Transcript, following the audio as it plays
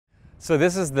So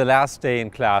this is the last day in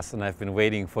class, and I've been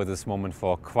waiting for this moment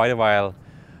for quite a while.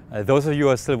 Those of you who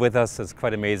are still with us, it's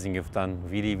quite amazing. You've done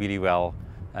really, really well.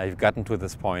 You've gotten to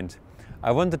this point.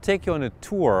 I want to take you on a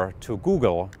tour to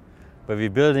Google, where we're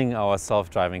building our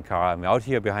self-driving car. Out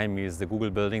here behind me is the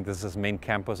Google building. This is main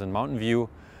campus in Mountain View.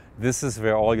 This is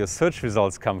where all your search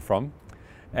results come from.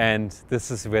 And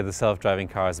this is where the self-driving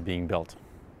car is being built.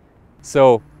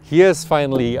 So here's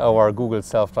finally our Google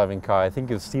self-driving car. I think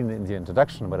you've seen it in the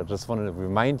introduction, but I just wanted to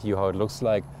remind you how it looks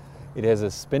like. It has a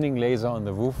spinning laser on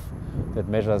the roof that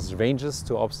measures ranges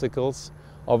to obstacles.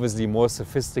 Obviously more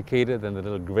sophisticated than the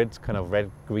little grid kind of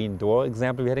red-green door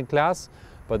example we had in class,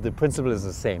 but the principle is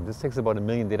the same. This takes about 1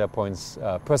 million data points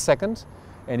per second,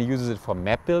 and it uses it for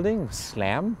map building,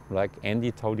 SLAM, like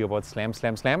Andy told you about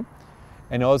SLAM,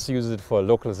 and also uses it for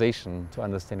localization to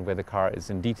understand where the car is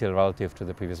in detail relative to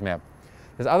the previous map.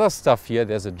 There's other stuff here.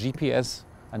 There's a GPS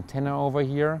antenna over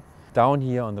here, down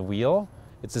here on the wheel.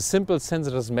 It's a simple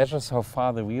sensor that measures how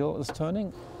far the wheel is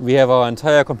turning. We have our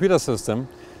entire computer system,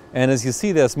 and as you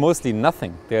see, there's mostly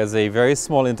nothing. There's a very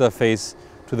small interface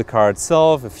to the car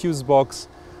itself, a fuse box,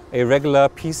 a regular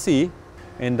PC,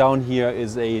 and down here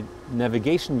is a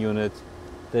navigation unit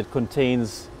that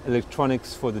contains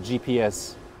electronics for the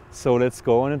GPS. So let's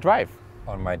go on a drive.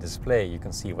 On my display, you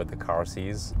can see what the car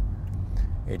sees.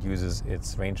 It uses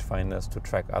its rangefinders to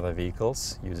track other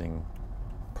vehicles using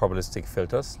probabilistic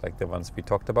filters like the ones we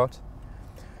talked about.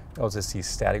 It also sees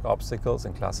static obstacles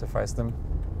and classifies them.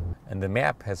 And the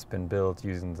map has been built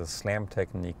using the SLAM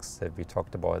techniques that we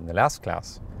talked about in the last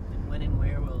class. And when and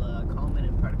where will Kalman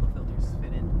and particle filters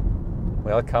fit in?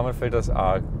 Well, Kalman filters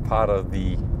are part of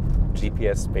the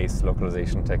GPS-based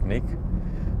localization technique.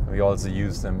 We also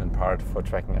use them in part for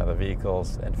tracking other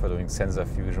vehicles and for doing sensor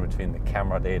fusion between the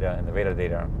camera data and the radar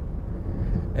data.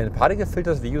 And particle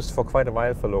filters we used for quite a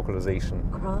while for localization.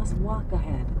 Crosswalk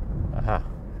ahead. Aha.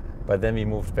 But then we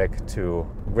moved back to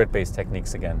grid-based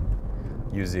techniques again,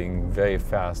 using very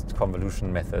fast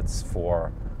convolution methods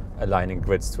for aligning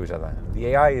grids to each other. The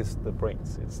AI is the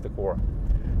brains, it's the core.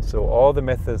 So all the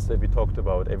methods that we talked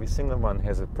about, every single one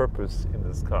has a purpose in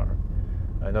this car.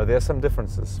 Now there are some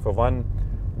differences. For one,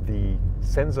 the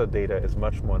sensor data is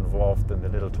much more involved than the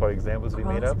little toy examples we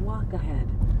made up. Crosswalk ahead.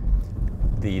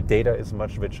 The data is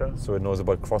much richer, so it knows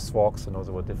about crosswalks, it knows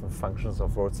about different functions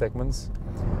of road segments.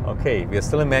 Okay, we are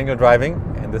still in manual driving,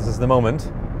 and this is the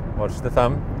moment. Watch the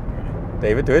thumb.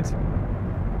 David, do it.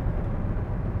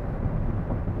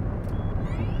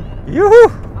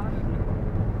 Yoo-hoo!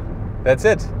 That's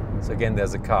it. So again,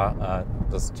 there's a car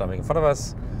just jumping in front of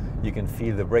us. You can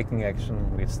feel the braking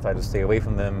action. We try to stay away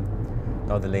from them.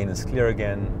 Now the lane is clear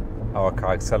again. Our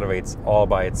car accelerates all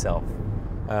by itself.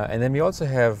 And then we also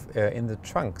have in the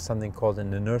trunk something called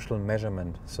an inertial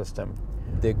measurement system.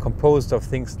 They're composed of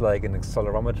things like an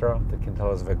accelerometer that can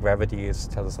tell us where gravity is,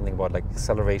 tells us something about like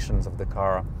accelerations of the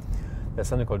car. There's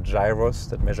something called gyros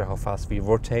that measure how fast we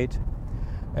rotate.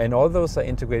 And all those are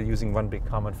integrated using one big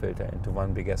Kalman filter into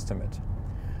one big estimate.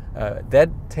 That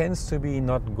tends to be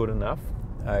not good enough.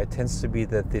 It tends to be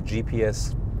that the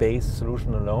GPS-based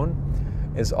solution alone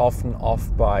is often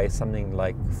off by something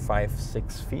like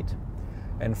 5-6 feet.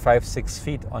 And 5-6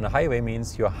 feet on a highway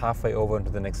means you're halfway over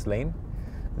into the next lane.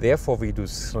 Therefore, we do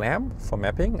SLAM for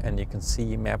mapping, and you can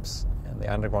see maps in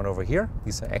the underground over here.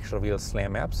 These are actual real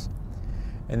SLAM maps.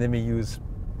 And then we use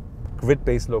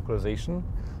grid-based localization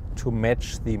to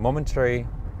match the momentary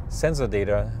sensor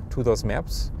data to those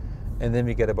maps. And then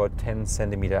we get about 10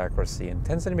 centimeter accuracy. And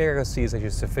 10 centimeter accuracy is actually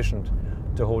sufficient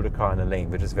to hold a car in a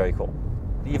lane, which is very cool.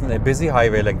 Even a busy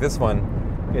highway like this one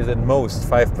is at most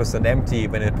 5% empty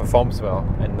when it performs well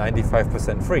and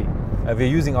 95% free. We're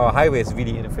using our highways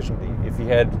really inefficiently. If we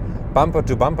had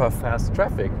bumper-to-bumper fast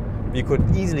traffic, we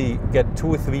could easily get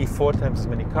 2, 3, 4 times as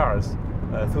many cars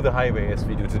through the highway as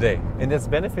we do today. And there's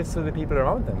benefits to the people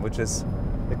around them, which is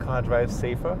the car drives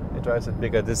safer, it drives at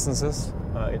bigger distances,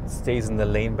 it stays in the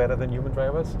lane better than human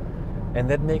drivers, and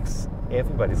that makes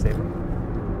everybody safer.